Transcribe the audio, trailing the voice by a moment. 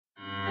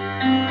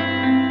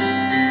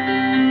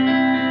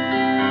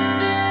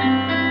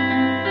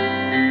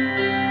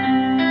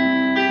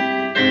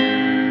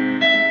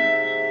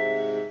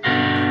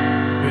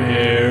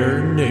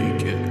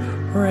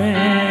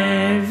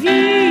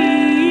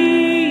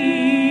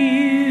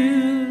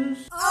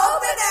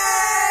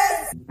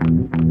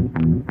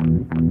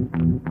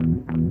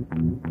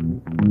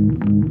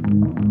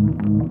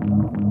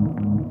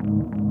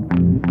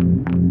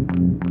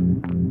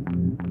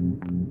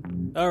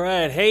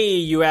right, hey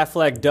you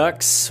Affleck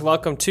ducks.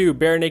 Welcome to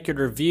Bare Naked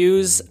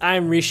Reviews.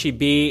 I'm Rishi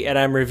B, and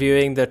I'm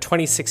reviewing the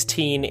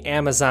 2016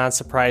 Amazon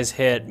surprise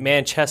hit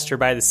Manchester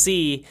by the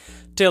Sea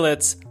till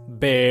it's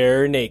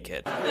bare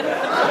naked.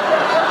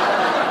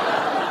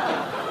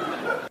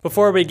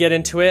 Before we get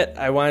into it,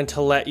 I wanted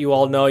to let you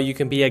all know you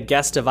can be a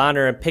guest of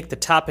honor and pick the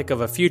topic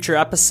of a future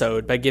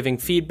episode by giving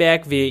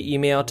feedback via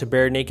email to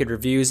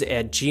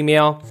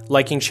barenakedreviews@gmail,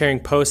 liking, sharing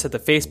posts at the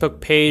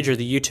Facebook page or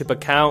the YouTube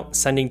account,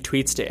 sending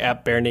tweets to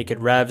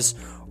 @barenakedrevs,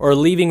 or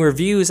leaving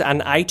reviews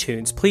on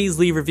iTunes. Please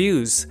leave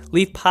reviews.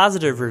 Leave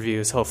positive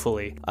reviews,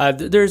 hopefully.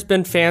 There's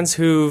been fans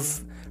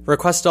who've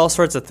requested all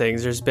sorts of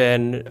things. There's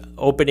been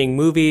opening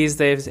movies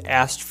they've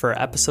asked for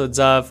episodes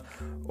of,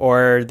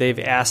 or they've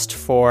asked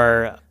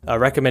for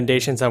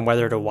recommendations on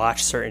whether to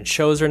watch certain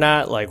shows or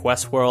not, like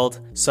Westworld.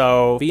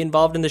 So be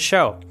involved in the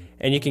show.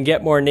 And you can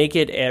get more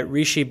naked at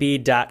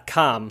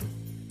rishib.com.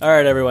 All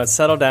right, everyone,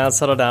 settle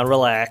down,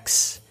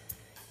 relax.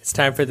 It's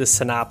time for the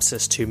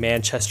synopsis to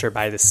Manchester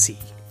by the Sea.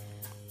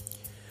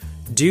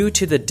 Due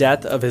to the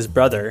death of his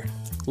brother,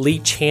 Lee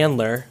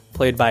Chandler,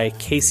 played by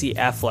Casey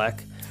Affleck,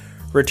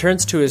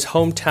 returns to his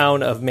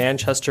hometown of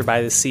Manchester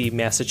by the Sea,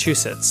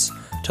 Massachusetts,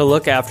 to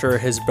look after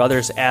his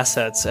brother's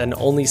assets and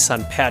only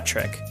son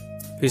Patrick,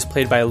 who's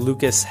played by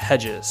Lucas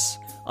Hedges.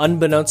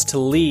 Unbeknownst to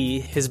Lee,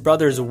 his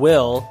brother's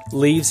will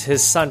leaves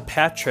his son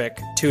Patrick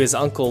to his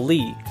uncle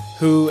Lee,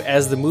 who,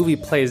 as the movie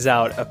plays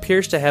out,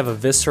 appears to have a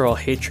visceral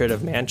hatred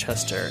of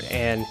Manchester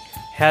and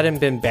hadn't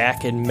been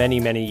back in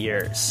many, many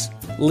years.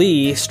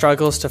 Lee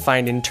struggles to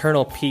find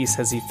internal peace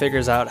as he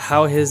figures out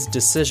how his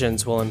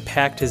decisions will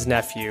impact his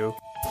nephew.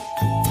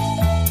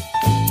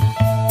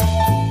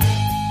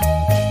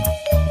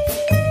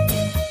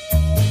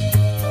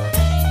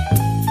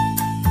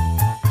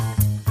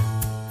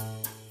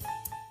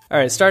 All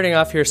right, starting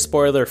off here,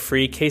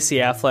 spoiler-free, Casey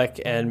Affleck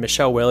and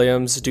Michelle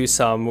Williams do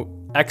some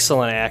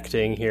excellent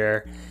acting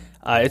here.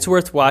 It's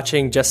worth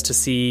watching just to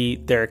see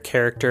their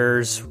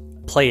characters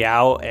play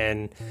out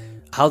and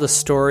how the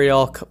story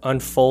all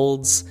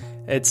unfolds.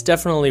 It's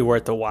definitely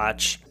worth a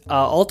watch.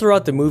 All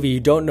throughout the movie,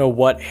 you don't know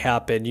what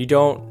happened. You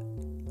don't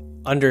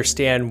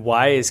understand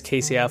why is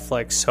Casey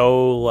Affleck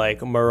so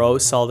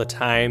morose all the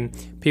time.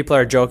 People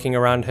are joking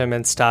around him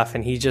and stuff,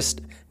 and he just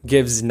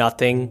gives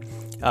nothing.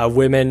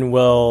 Women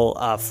will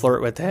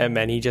flirt with him,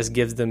 and he just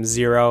gives them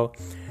zero.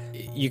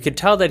 You could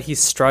tell that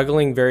he's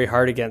struggling very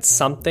hard against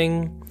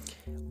something,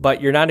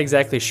 but you're not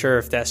exactly sure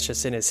if that's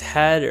just in his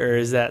head or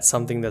is that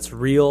something that's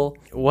real.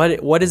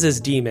 What is his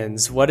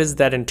demons? What is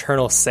that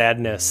internal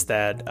sadness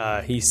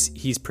that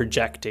he's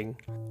projecting?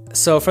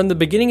 So from the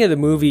beginning of the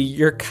movie,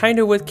 you're kind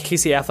of with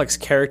Casey Affleck's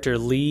character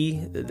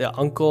Lee, the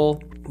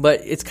uncle,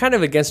 but it's kind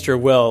of against your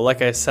will.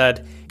 Like I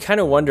said, you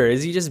kind of wonder,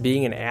 is he just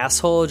being an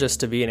asshole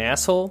just to be an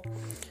asshole?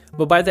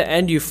 But by the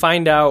end, you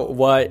find out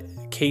what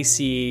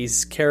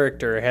Casey's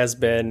character has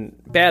been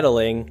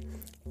battling,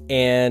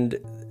 and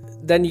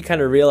then you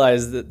kind of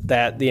realize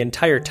that the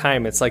entire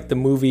time, it's like the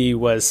movie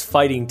was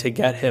fighting to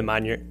get him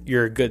on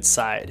your good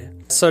side.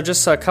 So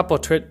just a couple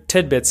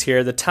tidbits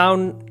here. The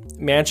town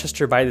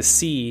Manchester by the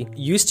Sea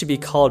used to be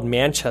called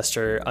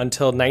Manchester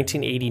until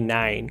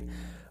 1989,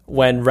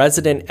 when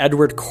resident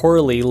Edward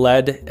Corley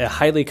led a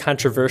highly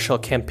controversial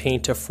campaign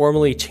to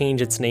formally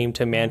change its name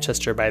to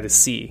Manchester by the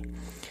Sea.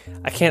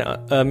 I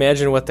can't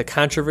imagine what the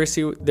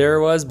controversy there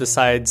was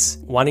besides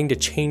wanting to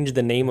change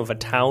the name of a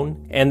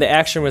town, and the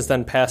action was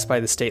then passed by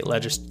the state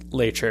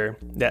legislature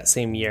that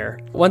same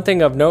year. One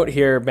thing of note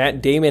here,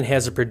 Matt Damon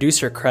has a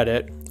producer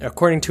credit.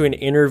 According to an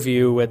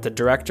interview with the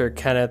director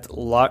Kenneth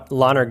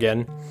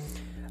Lonergan,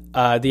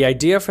 the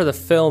idea for the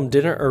film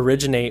didn't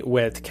originate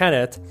with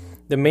Kenneth.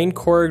 The main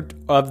core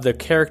of the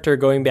character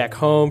going back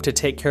home to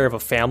take care of a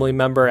family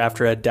member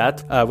after a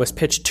death was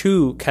pitched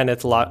to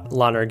Kenneth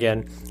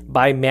Lonergan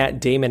by Matt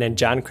Damon and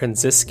John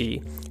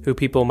Krasinski, who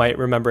people might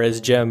remember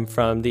as Jim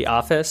from The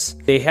Office.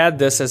 They had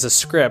this as a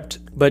script,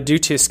 but due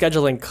to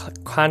scheduling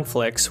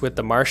conflicts with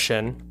The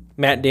Martian,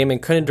 Matt Damon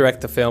couldn't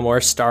direct the film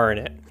or star in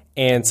it.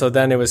 And so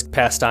then it was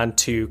passed on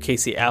to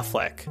Casey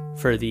Affleck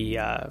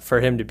for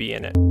him to be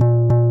in it.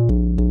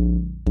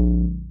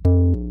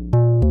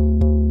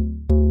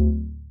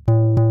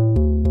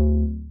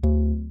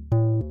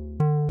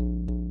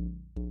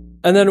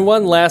 And then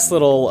one last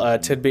little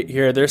tidbit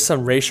here. There's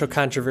some racial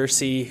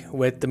controversy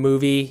with the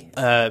movie.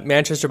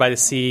 Manchester by the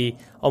Sea,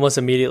 almost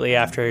immediately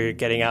after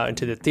getting out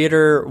into the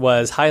theater,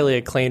 was highly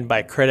acclaimed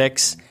by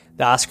critics.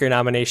 The Oscar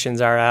nominations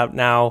are out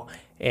now,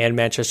 and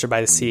Manchester by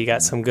the Sea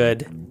got some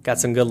good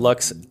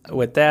looks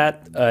with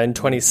that. In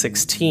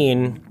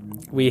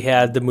 2016, we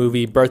had the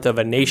movie Birth of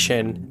a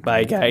Nation by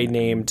a guy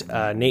named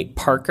Nate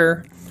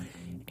Parker.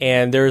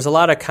 And there was a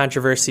lot of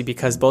controversy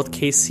because both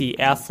Casey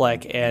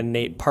Affleck and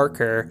Nate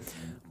Parker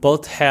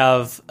both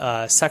have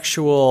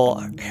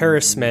sexual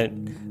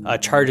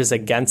harassment charges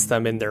against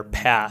them in their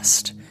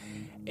past.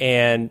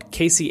 And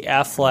Casey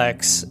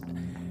Affleck's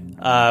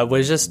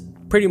was just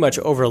pretty much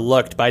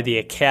overlooked by the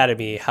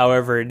Academy.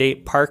 However,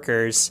 Nate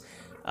Parker's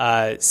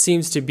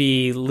seems to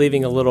be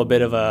leaving a little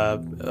bit of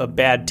a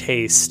bad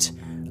taste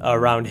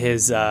around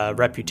his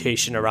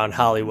reputation around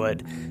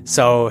Hollywood.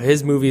 So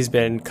his movie's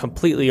been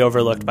completely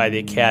overlooked by the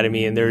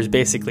Academy, and there's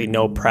basically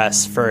no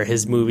press for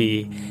his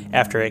movie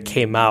after it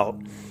came out.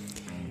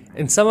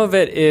 And some of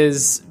it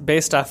is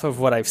based off of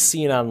what I've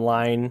seen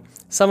online.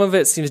 Some of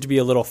it seems to be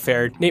a little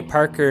fair. Nate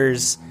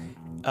Parker's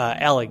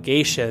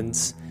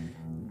allegations,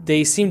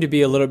 they seem to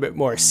be a little bit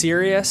more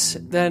serious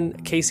than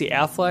Casey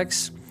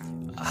Affleck's.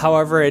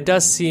 However, it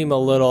does seem a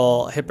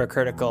little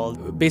hypocritical.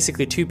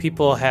 Basically, two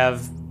people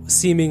have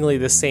seemingly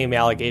the same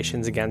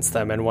allegations against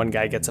them, and one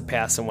guy gets a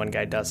pass and one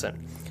guy doesn't.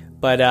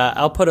 But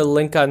I'll put a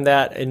link on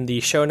that in the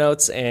show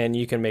notes, and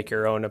you can make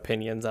your own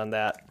opinions on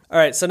that. All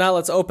right, so now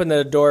let's open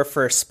the door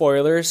for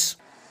spoilers.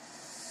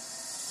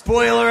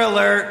 Spoiler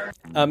alert!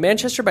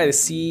 Manchester by the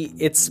Sea,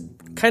 it's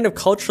kind of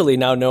culturally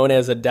now known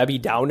as a Debbie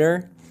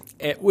Downer,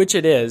 which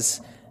it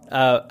is.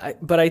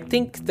 But I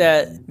think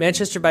that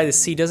Manchester by the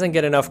Sea doesn't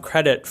get enough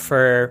credit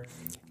for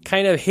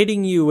kind of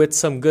hitting you with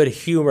some good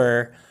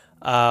humor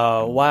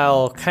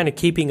while kind of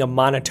keeping a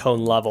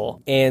monotone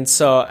level. And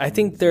so I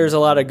think there's a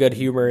lot of good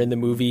humor in the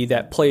movie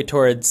that play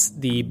towards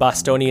the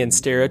Bostonian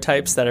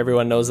stereotypes that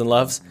everyone knows and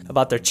loves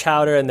about their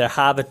chowder and their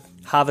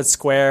Harvard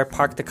Square,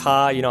 park the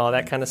car, all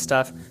that kind of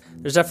stuff.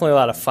 There's definitely a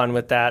lot of fun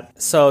with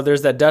that. So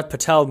there's that Dev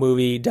Patel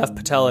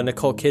and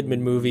Nicole Kidman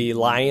movie,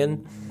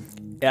 Lion.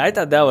 Yeah, I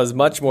thought that was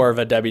much more of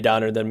a Debbie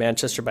Downer than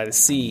Manchester by the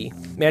Sea.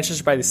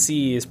 Manchester by the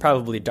Sea is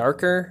probably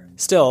darker.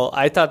 Still,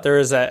 I thought there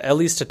was at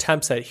least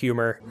attempts at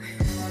humor.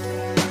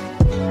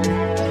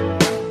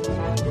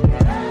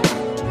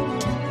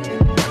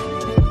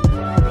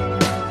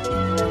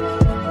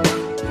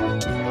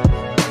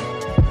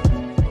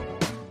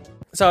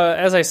 So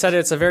as I said,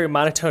 it's a very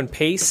monotone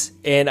pace,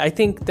 and I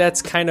think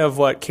that's kind of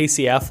what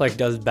Casey Affleck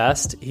does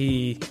best.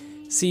 He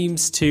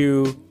seems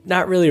to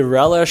not really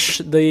relish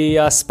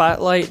the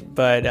spotlight,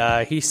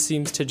 but he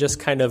seems to just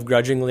kind of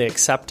grudgingly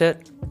accept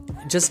it.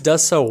 It just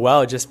does so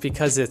well just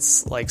because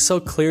it's like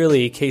so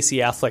clearly Casey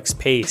Affleck's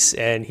pace,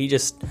 and he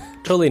just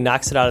totally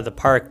knocks it out of the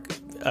park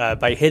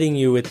by hitting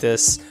you with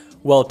this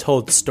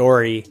well-told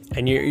story,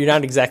 and you're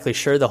not exactly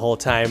sure the whole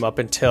time up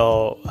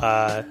until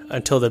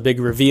the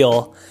big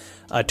reveal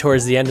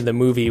towards the end of the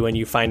movie, when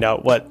you find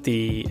out what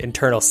the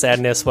internal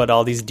sadness, what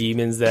all these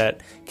demons that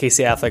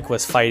Casey Affleck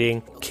was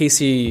fighting.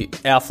 Casey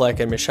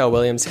Affleck and Michelle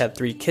Williams had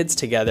 3 kids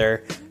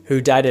together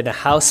who died in a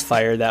house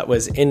fire that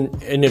was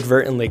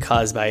inadvertently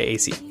caused by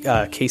Casey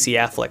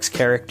Affleck's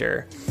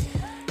character.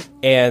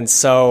 And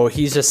so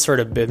he's just sort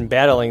of been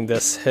battling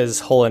this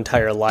his whole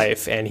entire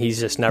life, and he's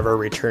just never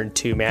returned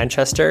to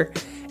Manchester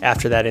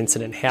after that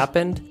incident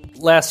happened.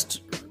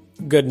 Last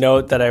good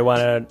note that I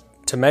want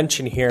to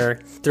mention here,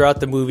 throughout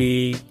the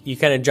movie, you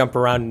kind of jump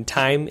around in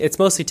time. It's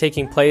mostly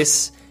taking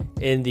place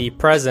in the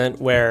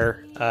present,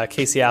 where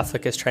Casey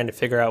Affleck is trying to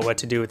figure out what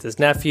to do with his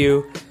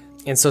nephew.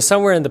 And so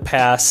somewhere in the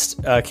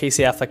past,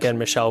 Casey Affleck and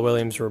Michelle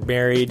Williams were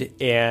married,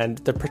 and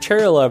the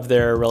portrayal of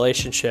their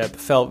relationship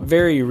felt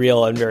very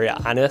real and very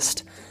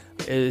honest.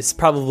 It's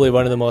probably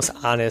one of the most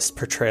honest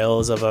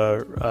portrayals of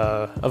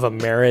a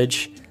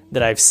marriage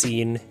that I've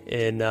seen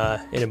in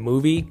a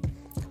movie.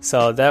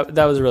 So that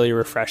was really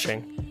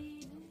refreshing.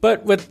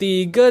 But with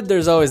the good,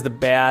 there's always the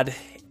bad.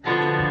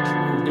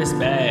 It's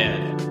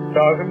bad.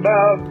 Talking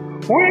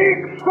about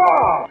weak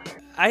sauce!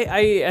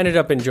 I ended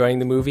up enjoying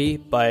the movie,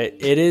 but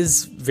it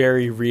is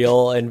very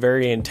real and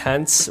very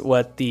intense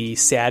what the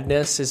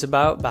sadness is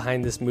about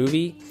behind this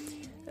movie.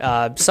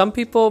 Some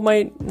people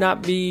might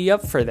not be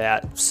up for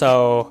that,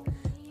 so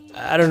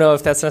I don't know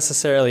if that's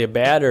necessarily a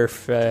bad or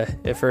if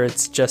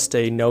it's just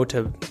a note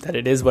that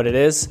it is what it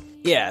is.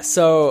 Yeah,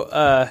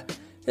 so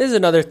this is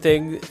another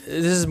thing.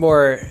 This is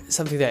more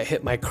something that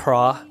hit my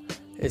craw.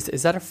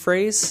 Is that a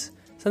phrase?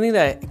 Something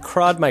that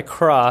crawed my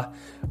craw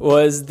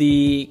was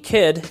the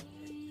kid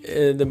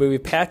in the movie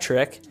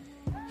Patrick.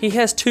 He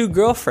has 2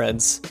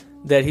 girlfriends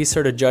that he's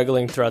sort of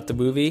juggling throughout the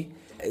movie.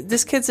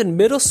 This kid's in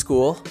middle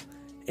school,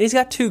 and he's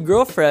got 2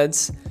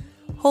 girlfriends.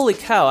 Holy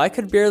cow, I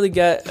could barely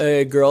get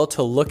a girl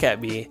to look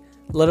at me,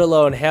 let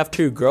alone have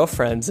 2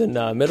 girlfriends in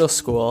middle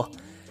school.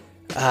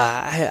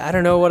 I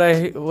don't know what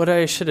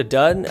I should have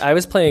done. I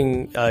was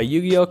playing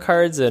Yu-Gi-Oh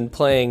cards and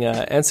playing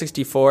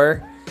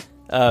N64.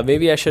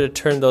 Maybe I should have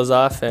turned those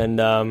off and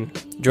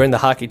joined the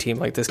hockey team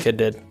like this kid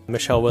did.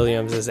 Michelle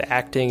Williams'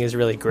 acting is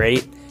really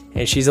great,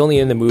 and she's only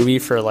in the movie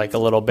for like a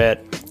little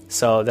bit,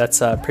 so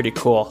that's pretty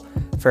cool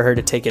for her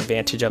to take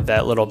advantage of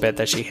that little bit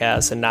that she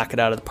has and knock it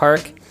out of the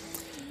park.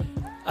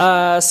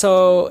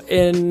 So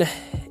in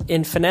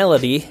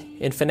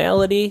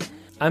finality,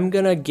 I'm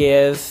gonna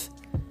give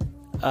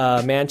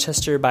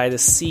Manchester by the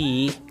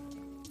Sea,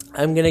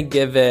 I'm going to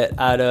give it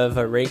out of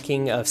a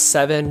ranking of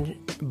 7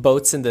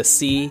 boats in the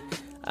sea,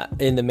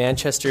 in the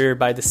Manchester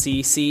by the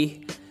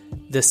Sea,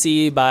 the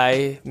sea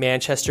by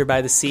Manchester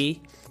by the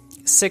Sea,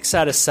 6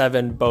 out of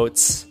 7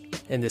 boats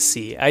in the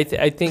sea. I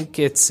think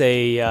it's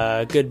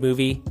a good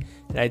movie,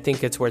 and I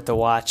think it's worth a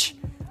watch.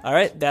 All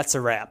right, that's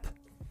a wrap.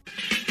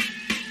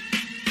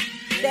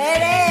 There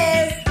it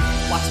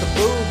is! Watch the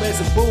boom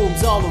as it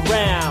booms all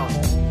around.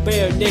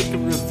 Bare naked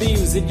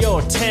reviews in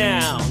your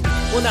town.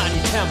 Well, not in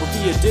your town, but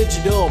via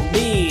digital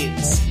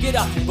means. Get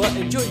off your butt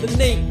and join the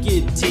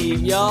naked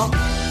team, y'all.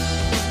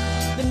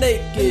 The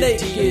naked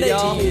team,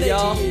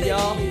 y'all.